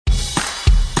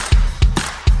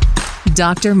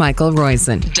Dr. Michael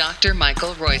Roizen. Dr.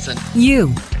 Michael Roizen.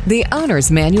 You, the Owner's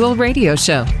Manual Radio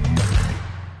Show.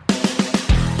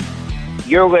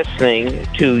 You're listening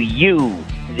to You,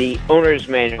 the Owner's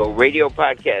Manual Radio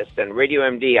Podcast on Radio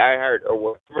MD, iHeart,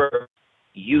 or wherever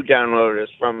you download us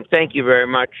from. Thank you very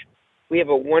much. We have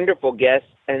a wonderful guest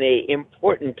and an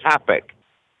important topic.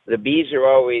 The bees are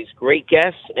always great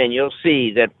guests, and you'll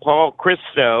see that Paul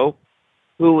Christo,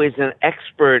 who is an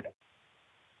expert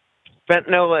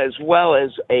fentanyl as well as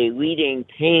a leading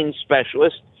pain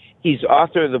specialist. He's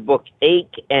author of the book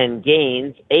Aches and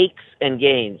Gains,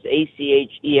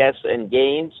 A-C-H-E-S and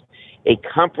Gains, a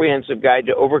comprehensive guide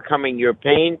to overcoming your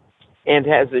pain, and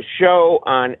has a show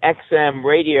on XM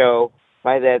radio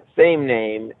by that same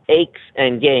name, Aches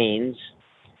and Gains,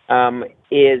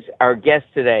 is our guest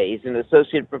today. He's an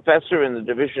associate professor in the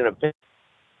Division of Pain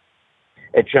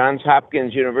at Johns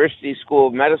Hopkins University School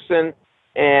of Medicine,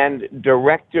 and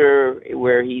director,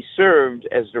 where he served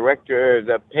as director of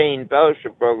the Pain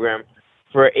Fellowship Program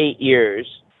for 8 years,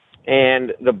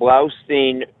 and the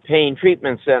Blaustein Pain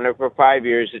Treatment Center for 5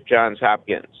 years at Johns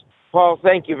Hopkins. Paul,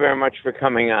 thank you very much for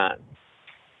coming on.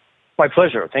 My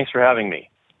pleasure. Thanks for having me.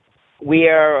 We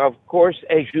are, of course,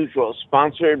 as usual,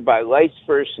 sponsored by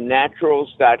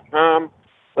LifeFirstNaturals.com.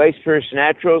 Life First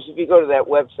Naturals, if you go to that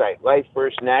website,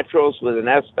 LifeFirstNaturals with an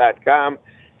S.com,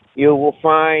 you will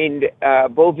find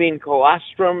bovine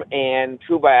colostrum and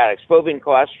TrueBiotics. Bovine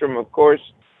colostrum, of course,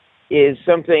 is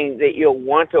something that you'll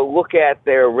want to look at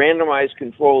their randomized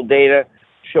controlled data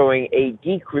showing a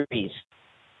decrease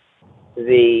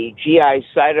the GI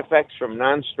side effects from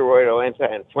nonsteroidal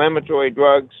anti-inflammatory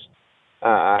drugs,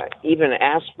 even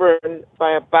aspirin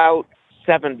by about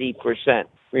 70%.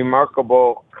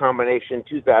 Remarkable combination,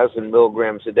 2,000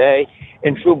 milligrams a day.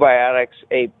 And TrueBiotics,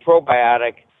 a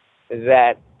probiotic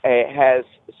that has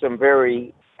some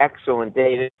very excellent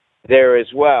data there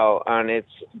as well on its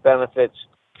benefits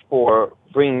for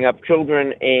bringing up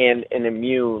children and an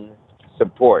immune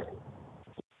support.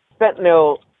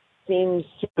 Fentanyl seems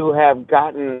to have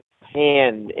gotten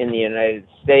hand in the United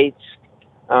States.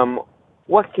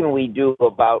 What can we do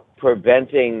about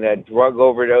preventing the drug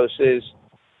overdoses?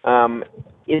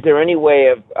 Is there any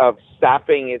way of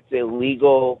stopping its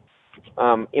illegal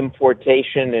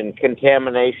importation and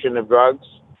contamination of drugs?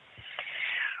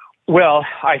 Well,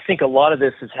 I think a lot of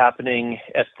this is happening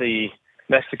at the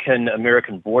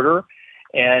Mexican-American border,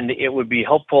 and it would be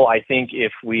helpful, I think,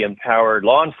 if we empowered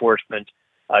law enforcement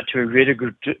to a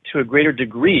greater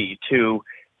degree to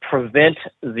prevent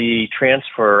the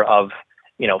transfer of,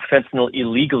 fentanyl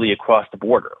illegally across the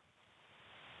border.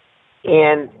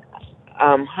 And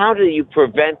how do you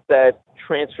prevent that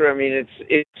transfer? I mean,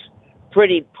 it's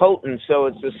pretty potent, so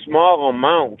it's a small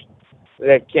amount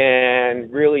that can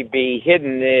really be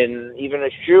hidden in even a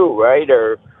shoe, right,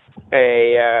 or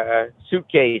a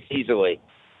suitcase easily.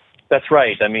 That's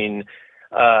right. I mean,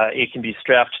 it can be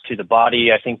strapped to the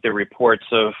body. I think there are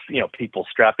reports of, people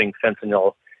strapping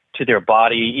fentanyl to their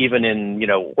body, even in,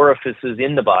 orifices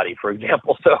in the body, for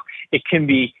example. So it can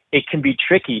be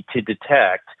tricky to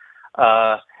detect.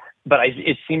 But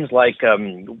it seems like,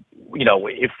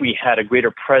 if we had a greater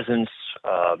presence,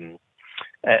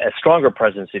 a stronger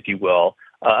presence, if you will,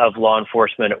 of law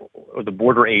enforcement or the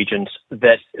border agents,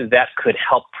 that could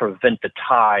help prevent the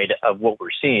tide of what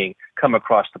we're seeing come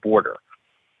across the border.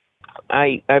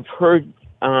 I've heard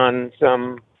on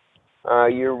some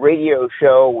your radio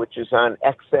show, which is on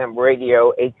XM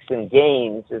Radio, Aches and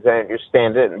Gains, as I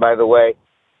understand it. And by the way,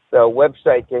 the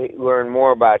website to learn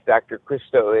more about Dr.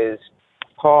 Christo is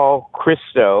Paul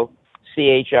Christo,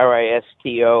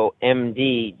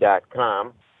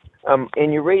 CHRISTOMD.com.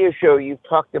 In your radio show, you've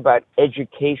talked about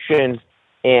education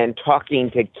and talking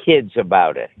to kids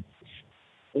about it.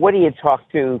 What do you talk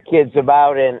to kids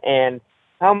about, and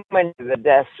how many of the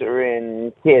deaths are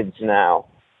in kids now?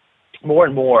 More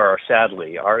and more,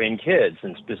 sadly, are in kids,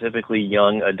 and specifically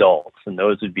young adults. And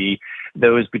those would be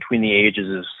those between the ages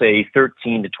of, say,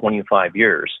 13 to 25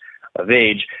 years of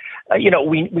age.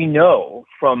 We know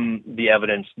from the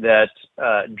evidence that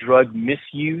drug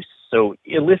misuse, so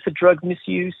illicit drug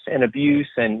misuse and abuse,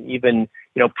 and even,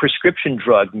 prescription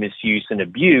drug misuse and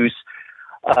abuse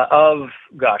of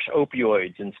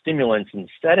opioids and stimulants and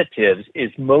sedatives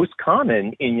is most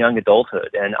common in young adulthood.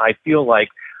 And I feel like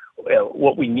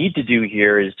what we need to do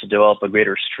here is to develop a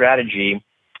greater strategy,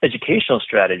 educational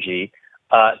strategy,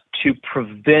 to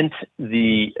prevent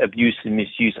the abuse and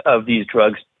misuse of these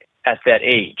drugs at that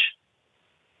age.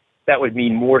 That would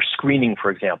mean more screening,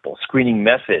 for example, screening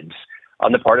methods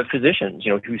on the part of physicians,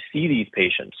 who see these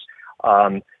patients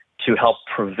to help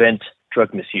prevent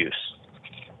drug misuse.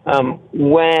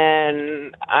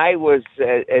 When I was,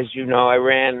 as you know, I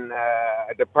ran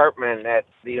a department at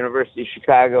the University of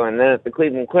Chicago and then at the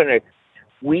Cleveland Clinic.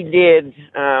 We did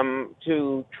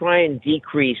to try and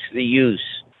decrease the use.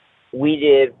 We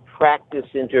did practice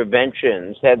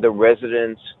interventions, had the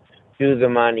residents do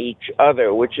them on each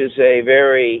other, which is a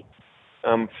very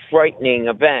frightening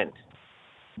event.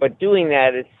 But doing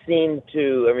that, it seemed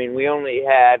to. I mean, we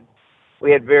had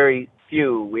very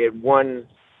few. We had one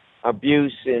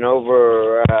abuse in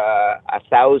over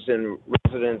 1,000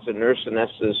 residents and nurse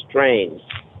anesthetists trained.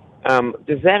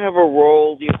 Does that have a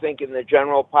role, do you think, in the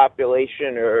general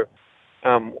population? Or,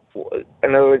 in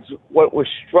other words, what we're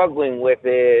struggling with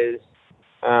is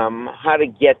how to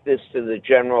get this to the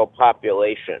general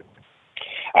population?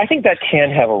 I think that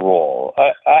can have a role.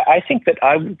 I think that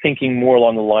I'm thinking more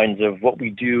along the lines of what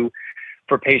we do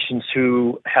for patients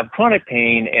who have chronic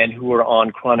pain and who are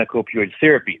on chronic opioid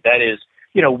therapy. That is,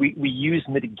 we use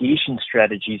mitigation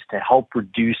strategies to help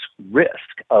reduce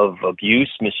risk of abuse,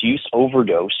 misuse,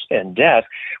 overdose, and death.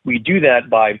 We do that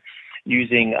by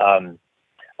using,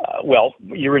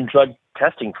 urine drug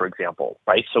testing, for example,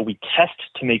 right? So we test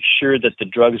to make sure that the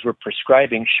drugs we're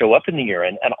prescribing show up in the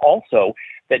urine, and also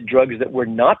that drugs that we're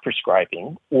not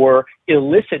prescribing or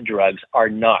illicit drugs are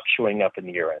not showing up in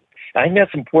the urine. And I think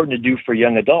that's important to do for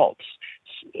young adults,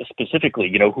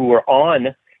 specifically, who are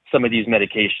on some of these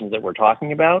medications that we're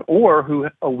talking about, or who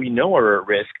we know are at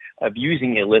risk of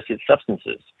using illicit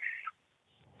substances.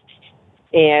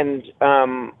 And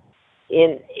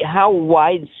in how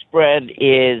widespread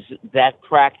is that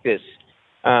practice?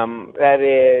 That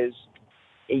is,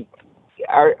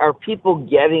 are people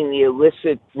getting the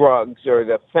illicit drugs or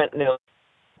the fentanyl?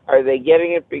 Are they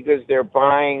getting it because they're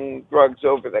buying drugs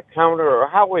over the counter, or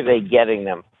how are they getting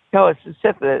them? Tell us,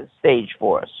 set the stage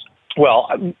for us. Well,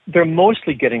 they're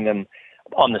mostly getting them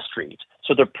on the street.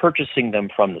 So they're purchasing them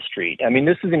from the street. I mean,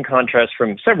 this is in contrast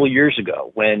from several years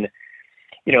ago when,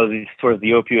 the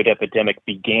opioid epidemic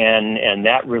began, and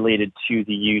that related to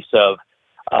the use of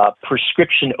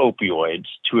prescription opioids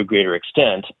to a greater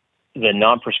extent than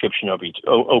non-prescription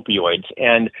opioids,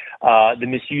 and the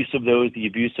misuse of those, the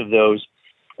abuse of those,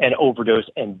 and overdose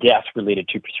and death related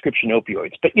to prescription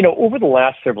opioids. But, over the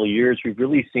last several years, we've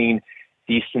really seen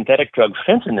the synthetic drug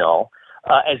fentanyl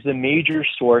as the major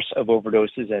source of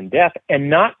overdoses and death, and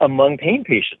not among pain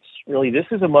patients. Really, this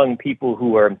is among people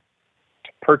who are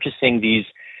purchasing these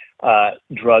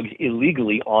drugs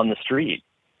illegally on the street.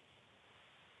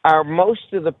 Are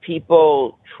most of the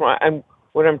people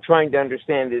what I'm trying to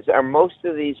understand is, are most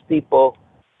of these people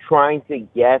trying to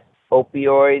get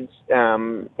opioids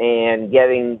and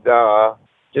getting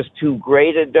just too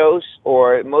great a dose,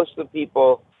 or most of the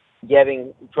people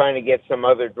trying to get some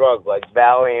other drug like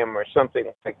Valium or something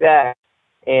like that,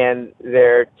 and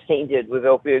they're tainted with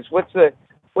opioids? What's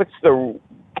the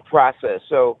process?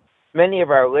 So many of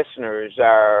our listeners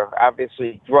are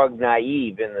obviously drug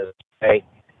naive in this way.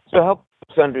 So help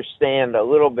us understand a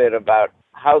little bit about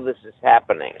how this is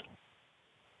happening.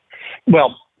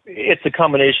 Well, it's a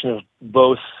combination of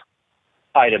both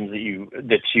items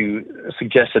that you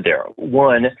suggested there.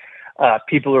 One,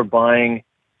 people are buying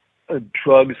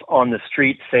drugs on the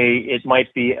street. Say it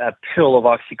might be a pill of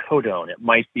oxycodone, it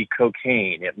might be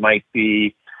cocaine, it might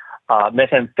be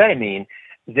methamphetamine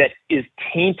that is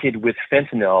tainted with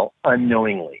fentanyl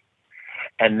unknowingly,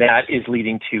 and that is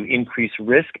leading to increased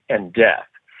risk and death.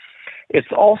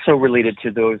 It's also related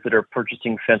to those that are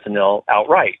purchasing fentanyl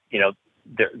outright.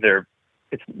 They're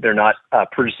not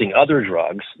purchasing other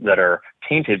drugs that are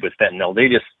tainted with fentanyl.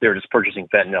 They're just purchasing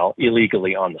fentanyl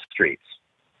illegally on the streets.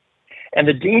 And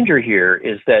the danger here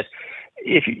is that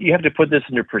if you have to put this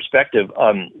into perspective,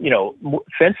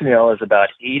 fentanyl is about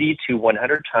 80 to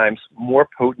 100 times more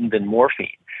potent than morphine,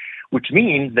 which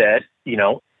means that,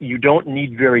 you don't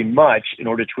need very much in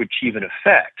order to achieve an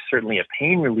effect, certainly a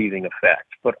pain relieving effect,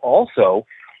 but also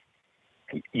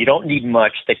you don't need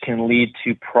much that can lead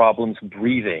to problems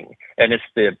breathing. And it's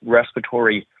the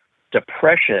respiratory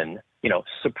depression,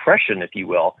 suppression, if you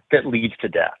will, that leads to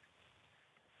death.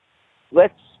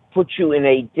 Let's put you in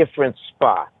a different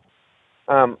spot.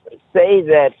 Say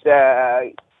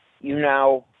that you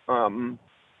now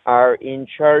are in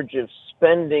charge of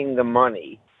spending the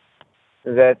money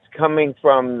that's coming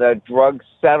from the drug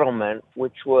settlement,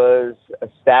 which was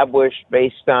established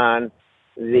based on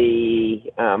the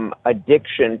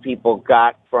addiction people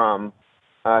got from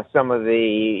some of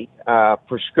the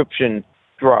prescription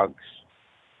drugs.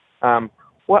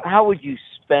 How would you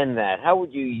spend that? How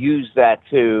would you use that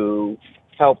to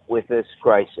help with this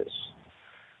crisis?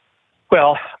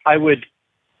 Well, I would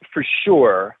for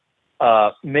sure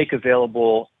make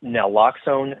available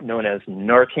naloxone, known as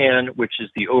Narcan, which is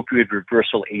the opioid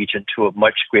reversal agent to a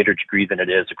much greater degree than it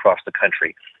is across the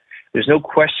country. There's no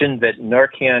question that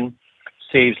Narcan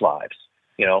saves lives,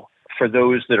 for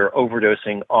those that are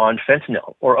overdosing on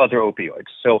fentanyl or other opioids.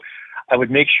 So I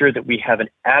would make sure that we have an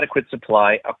adequate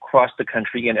supply across the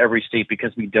country in every state,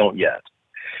 because we don't yet.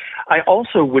 I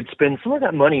also would spend some of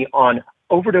that money on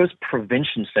overdose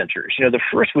prevention centers. The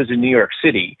first was in New York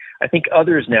City. I think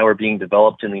others now are being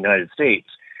developed in the United States.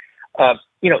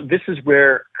 This is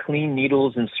where clean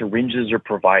needles and syringes are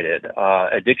provided.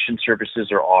 Addiction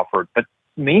services are offered, but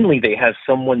mainly they have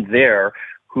someone there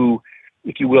who,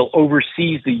 if you will,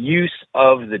 oversees the use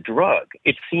of the drug.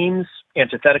 It seems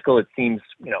antithetical. It seems,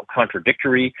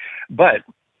 contradictory, but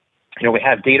we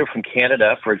have data from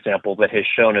Canada, for example, that has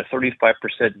shown a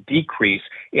 35% decrease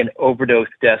in overdose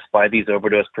deaths by these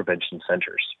overdose prevention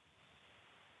centers.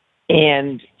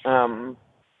 And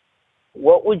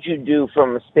what would you do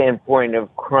from a standpoint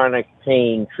of chronic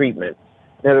pain treatment?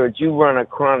 In other words, you run a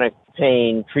chronic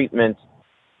pain treatment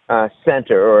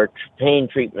center or pain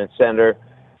treatment center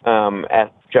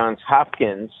at Johns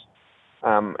Hopkins.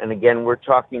 And again, we're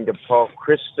talking to Paul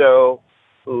Christo,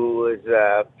 who is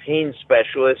a pain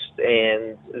specialist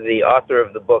and the author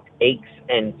of the book Aches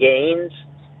and Gains,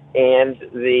 and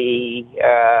the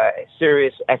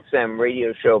Sirius XM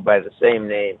radio show by the same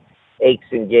name, Aches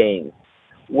and Gains.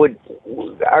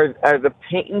 Are the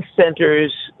pain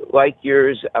centers like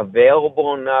yours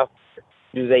available enough?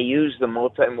 Do they use the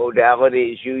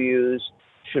multimodalities you use?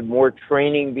 Should more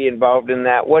training be involved in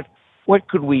that? What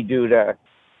could we do to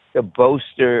boost,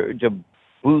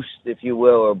 if you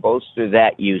will, or bolster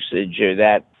that usage or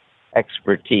that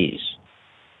expertise?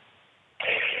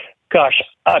 Gosh,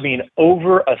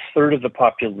 over a third of the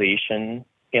population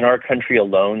in our country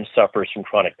alone suffers from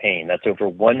chronic pain. That's over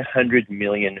 100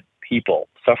 million people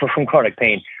suffer from chronic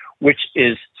pain, which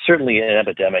is certainly an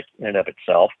epidemic in and of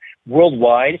itself.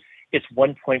 Worldwide, it's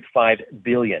 1.5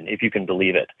 billion, if you can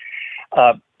believe it.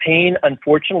 Pain,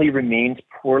 unfortunately, remains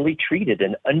poorly treated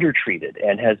and undertreated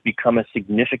and has become a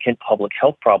significant public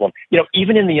health problem.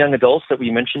 Even in the young adults that we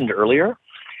mentioned earlier,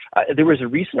 there was a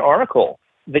recent article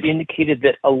that indicated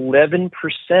that 11%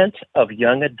 of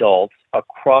young adults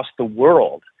across the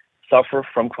world suffer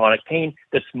from chronic pain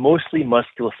that's mostly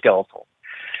musculoskeletal.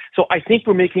 So I think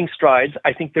we're making strides.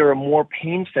 I think there are more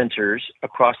pain centers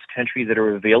across the country that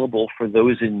are available for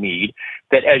those in need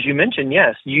that, as you mentioned,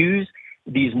 yes, use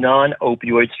these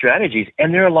non-opioid strategies,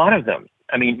 and there are a lot of them.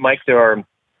 Mike, there are,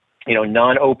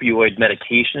 non-opioid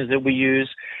medications that we use,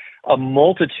 a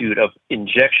multitude of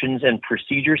injections and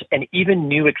procedures, and even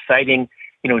new exciting,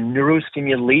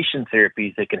 neurostimulation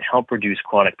therapies that can help reduce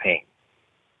chronic pain.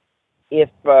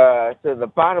 So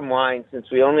the bottom line,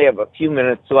 since we only have a few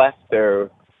minutes left,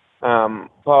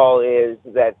 Paul, is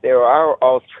that there are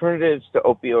alternatives to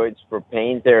opioids for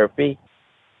pain therapy.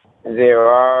 There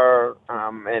are,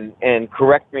 and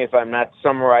correct me if I'm not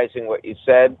summarizing what you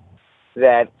said,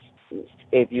 that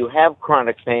if you have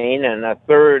chronic pain, and a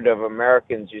third of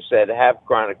Americans, you said, have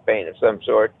chronic pain of some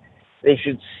sort, they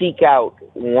should seek out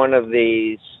one of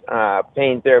these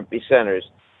pain therapy centers.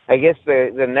 I guess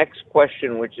the next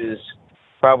question, which is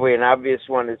probably an obvious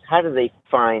one, is how do they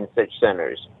find such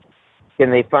centers?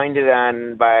 Can they find it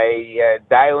by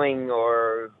dialing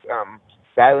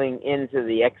into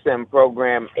the XM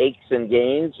program Aches and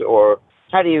Gains, or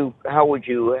how would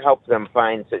you help them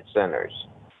find such centers?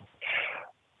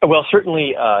 Well,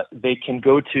 certainly they can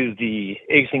go to the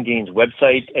Aches and Gains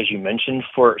website, as you mentioned,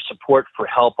 for support, for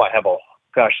help. I have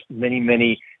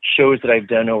many shows that I've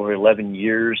done over 11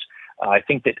 years. I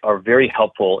think that are very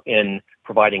helpful in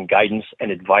providing guidance and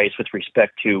advice with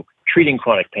respect to treating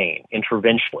chronic pain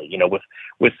interventionally,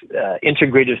 with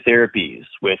integrative therapies,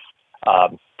 with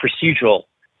procedural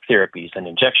therapies and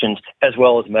injections, as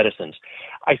well as medicines.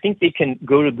 I think they can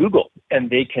go to Google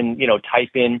and they can,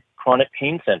 type in chronic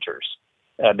pain centers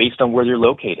based on where they're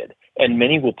located, and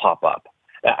many will pop up.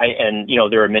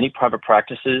 There are many private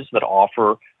practices that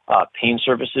offer pain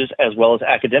services, as well as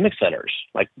academic centers,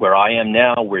 like where I am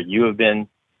now, where you have been,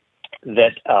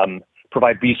 that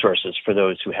provide resources for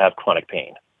those who have chronic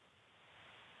pain.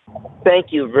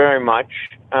 Thank you very much.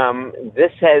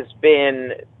 This has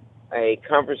been a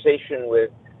conversation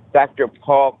with Dr.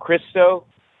 Paul Christo.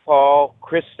 Paul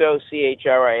Christo,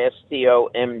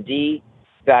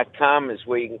 CHRISTOMD.com is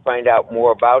where you can find out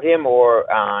more about him,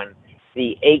 or on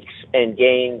the Aches and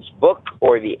Gains book,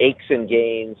 or the Aches and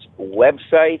Gains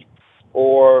website,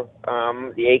 or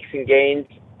the Aches and Gains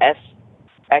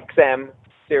XM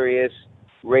Sirius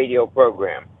radio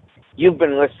program. You've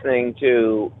been listening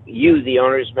to the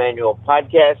Owner's Manual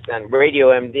podcast on Radio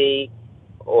MD,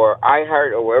 or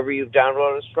iHeart or wherever you've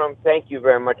downloaded us from. Thank you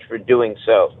very much for doing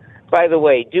so. By the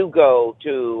way, do go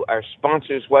to our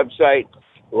sponsor's website,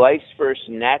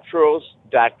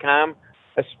 lifefirstnaturals.com,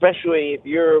 especially if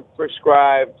you're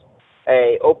prescribed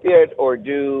a opiate or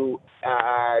do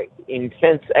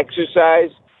intense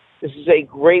exercise. This is a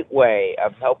great way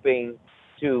of helping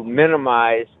to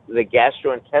minimize the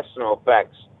gastrointestinal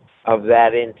effects of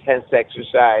that intense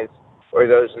exercise or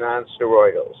those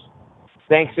non-steroidals.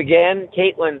 Thanks again.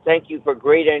 Caitlin, thank you for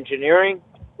great engineering.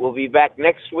 We'll be back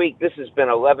next week. This has been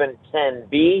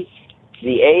 1110B.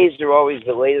 The A's are always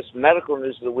the latest medical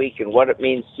news of the week and what it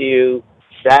means to you.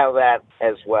 Dial that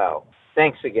as well.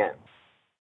 Thanks again.